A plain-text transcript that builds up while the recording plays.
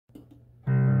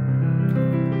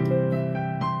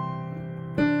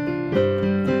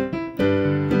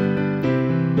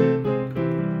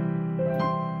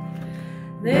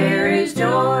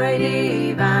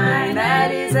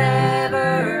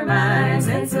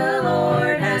the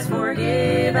Lord has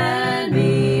forgiven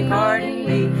me, pardoned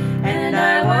me, and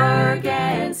I work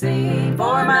and sing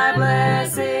for my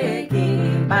blessed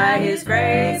King. By His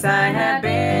grace I have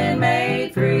been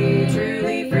made free,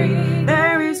 truly free.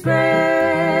 There is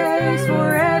grace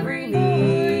for every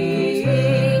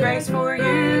need, grace for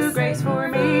you, grace for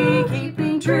me,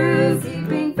 keeping truth,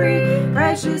 keeping free,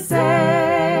 precious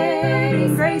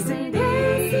saving grace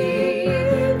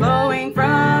indeed, flowing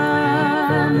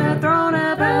from the throne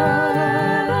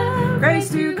above, grace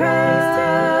to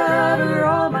cover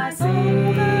all my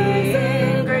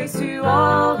sin, grace to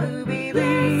all who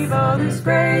believe. Oh, this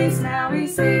grace now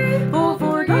receive, full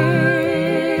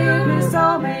forgiveness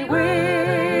all may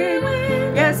win.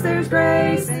 Yes, there's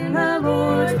grace in the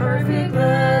Lord's perfect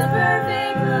love,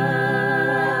 perfect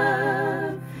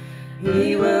love.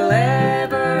 He will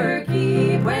ever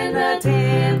keep when the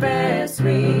tempest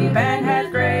sweep, and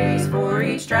hath grace for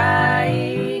each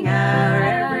trying hour,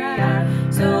 every hour.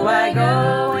 So I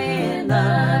go in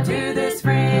love to this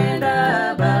friend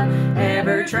above,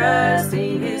 ever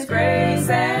trusting His grace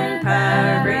and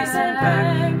power, grace and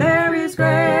power. There is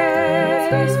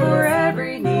grace for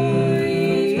every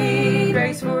need,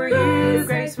 grace for you,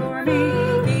 grace for me,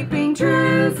 keeping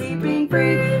true, keeping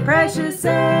free, precious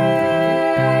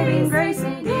saving grace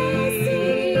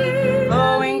indeed,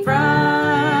 flowing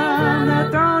from the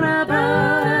throne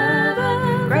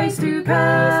above, grace to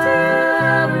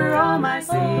cover all my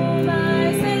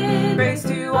sin, grace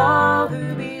to all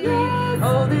who believe.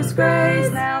 Oh, this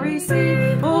grace now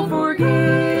receive, full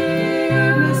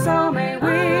forgiveness all may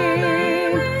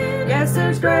win. Yes,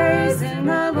 there's grace in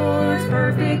the Lord's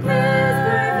perfect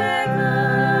love.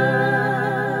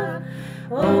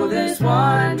 Oh, this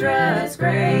wondrous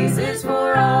grace is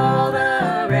for all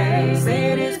the race.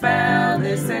 It is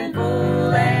boundless and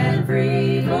full and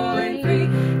free, full and free.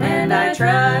 And I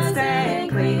trust and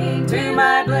cling to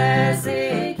my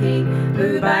blessed King,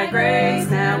 who by grace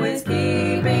now is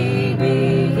keeping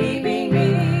me, keeping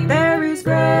me. There is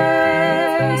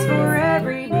grace for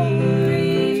every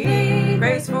need,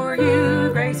 grace for you,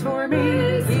 grace for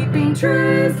me, keeping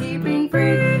truth, keeping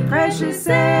free, precious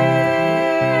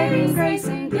saving grace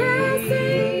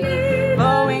indeed,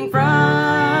 flowing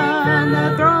from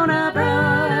the throne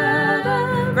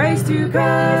above, grace to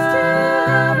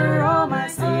cover all my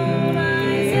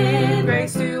sin,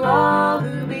 grace to all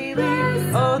who believe.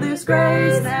 Oh, this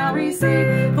grace now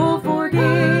receive,